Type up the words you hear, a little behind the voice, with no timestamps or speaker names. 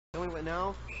into it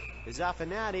now is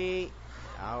Affinati.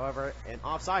 However, an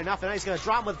offside. Now Affinati's going to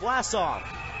drop with Vlasov.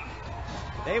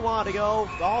 They want to go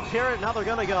all period. Now they're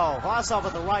going to go. Vlasov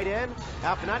with the right in.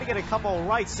 Affinati get a couple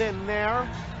rights in there.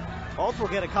 Both will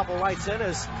get a couple rights in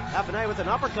as Affinati with an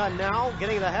uppercut now.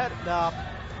 Getting the head.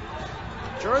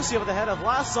 Jersey over the head of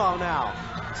Vlasov now.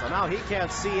 So now he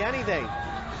can't see anything.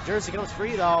 Jersey goes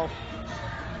free though.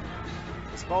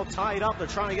 It's both tied up. They're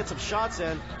trying to get some shots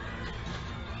in.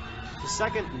 The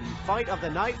second fight of the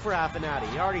night for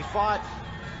Affinati. He already fought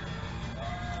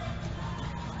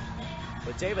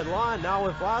with David Lund, now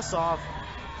with Vlasov.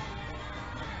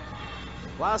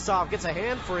 Vlasov gets a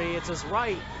hand free. It's his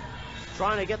right.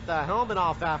 Trying to get the helmet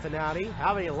off Affinati.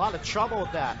 Having a lot of trouble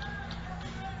with that.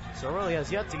 So really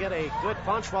has yet to get a good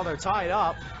punch while they're tied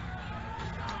up.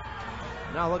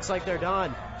 Now it looks like they're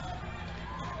done.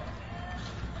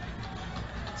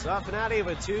 So Affinati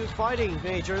with 2 fighting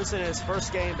majors in his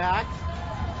first game back.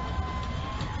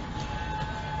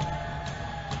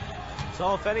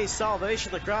 So if any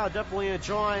salvation, the crowd definitely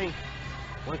enjoying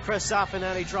when Chris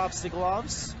Affinati drops the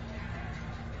gloves.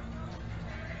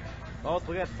 Both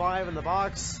will get 5 in the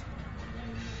box.